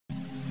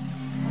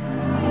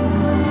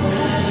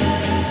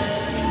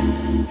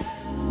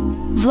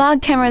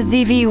Vlog camera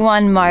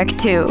ZV-1 Mark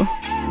II.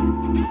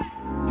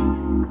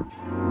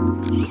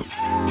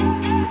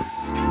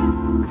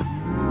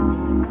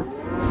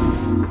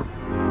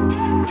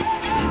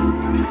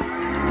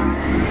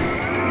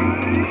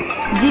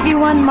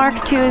 ZV-1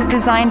 Mark II is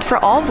designed for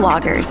all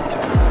vloggers.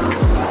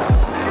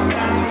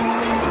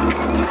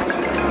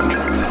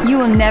 You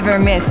will never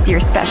miss your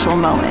special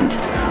moment.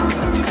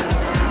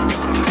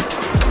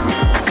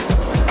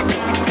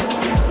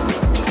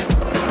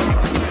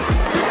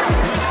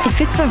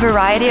 It fits a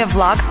variety of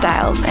vlog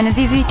styles and is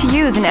easy to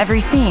use in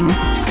every scene.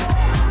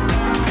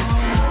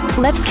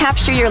 Let's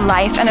capture your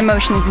life and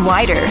emotions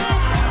wider.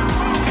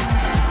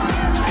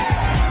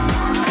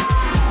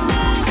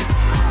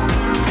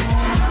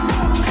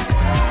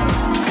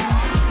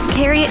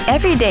 Carry it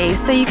every day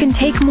so you can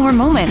take more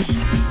moments.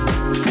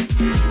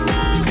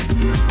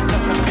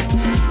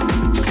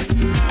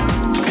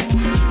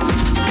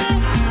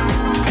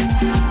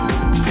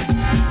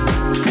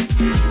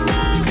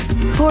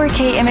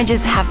 .4K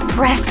images have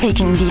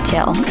breathtaking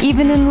detail,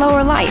 even in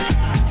lower light.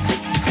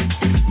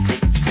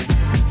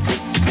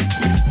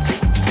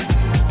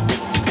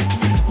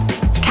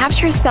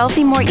 Capture a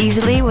selfie more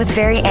easily with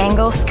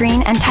vari-angle,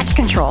 screen, and touch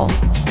control.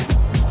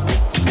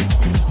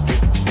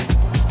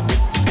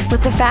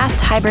 With the fast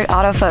hybrid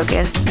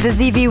autofocus, the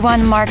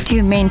ZV-1 Mark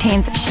II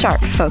maintains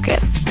sharp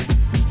focus.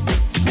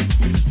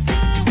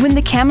 When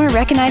the camera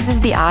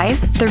recognizes the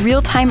eyes, the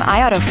real-time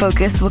eye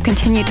autofocus will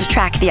continue to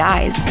track the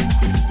eyes.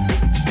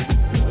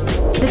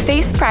 The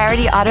face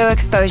priority auto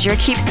exposure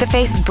keeps the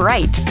face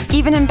bright,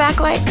 even in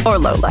backlight or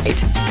low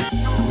light.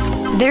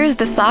 There is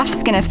the soft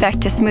skin effect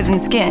to smoothen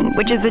skin,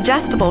 which is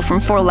adjustable from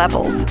 4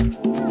 levels.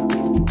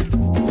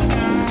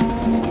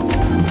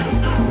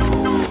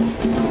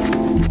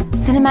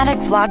 Cinematic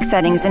vlog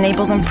settings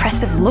enables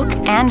impressive look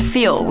and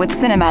feel with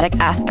cinematic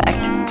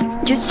aspect.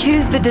 Just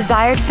choose the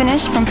desired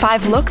finish from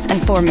 5 looks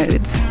and 4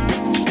 moods.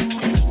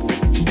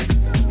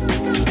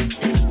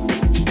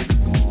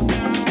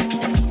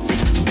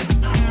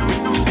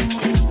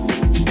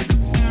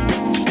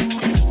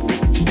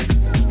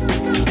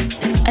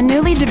 A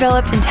newly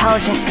developed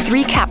intelligent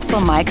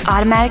 3-capsule mic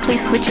automatically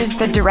switches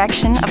the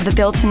direction of the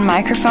built-in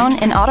microphone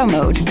in auto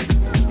mode.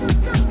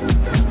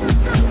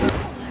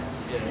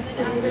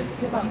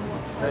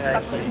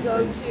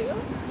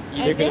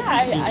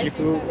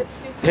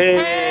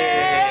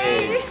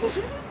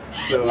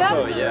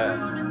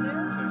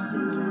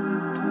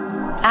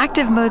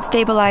 Active mode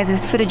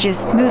stabilizes footages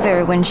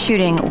smoother when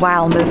shooting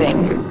while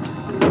moving.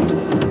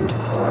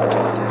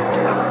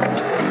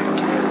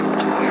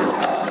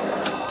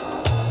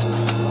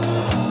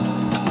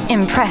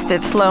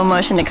 Impressive slow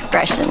motion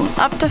expression,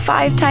 up to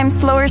 5 times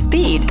slower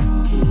speed.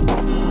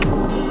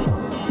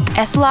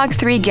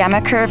 S-Log3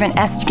 Gamma Curve and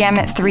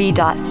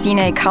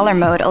S-Gamut3.Cine color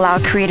mode allow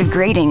creative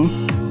grading.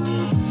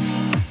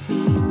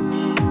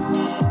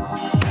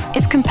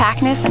 Its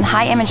compactness and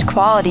high image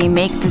quality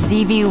make the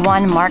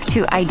ZV-1 Mark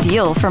II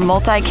ideal for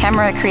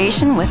multi-camera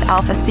creation with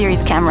Alpha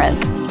series cameras.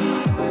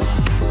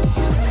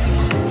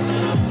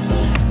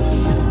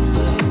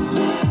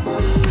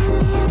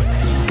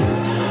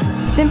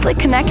 Simply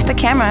connect the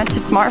camera to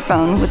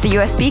smartphone with the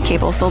USB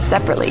cable sold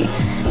separately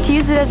to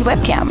use it as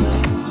webcam.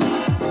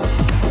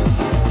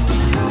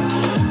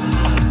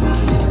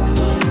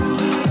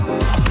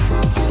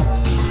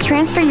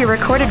 Transfer your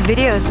recorded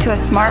videos to a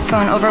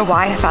smartphone over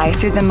Wi-Fi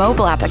through the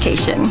mobile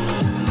application.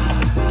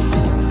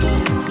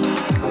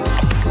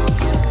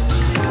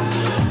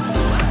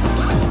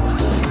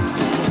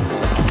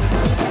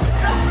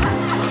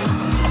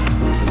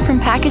 From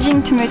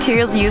packaging to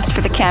materials used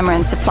for the camera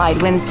and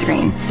supplied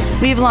windscreen,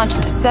 we've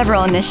launched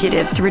several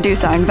initiatives to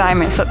reduce our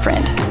environment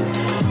footprint.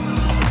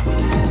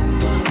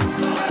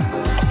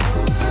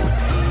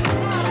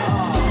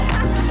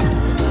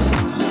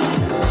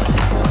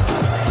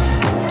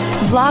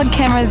 Vlog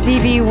camera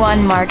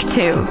ZV-1 Mark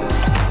II.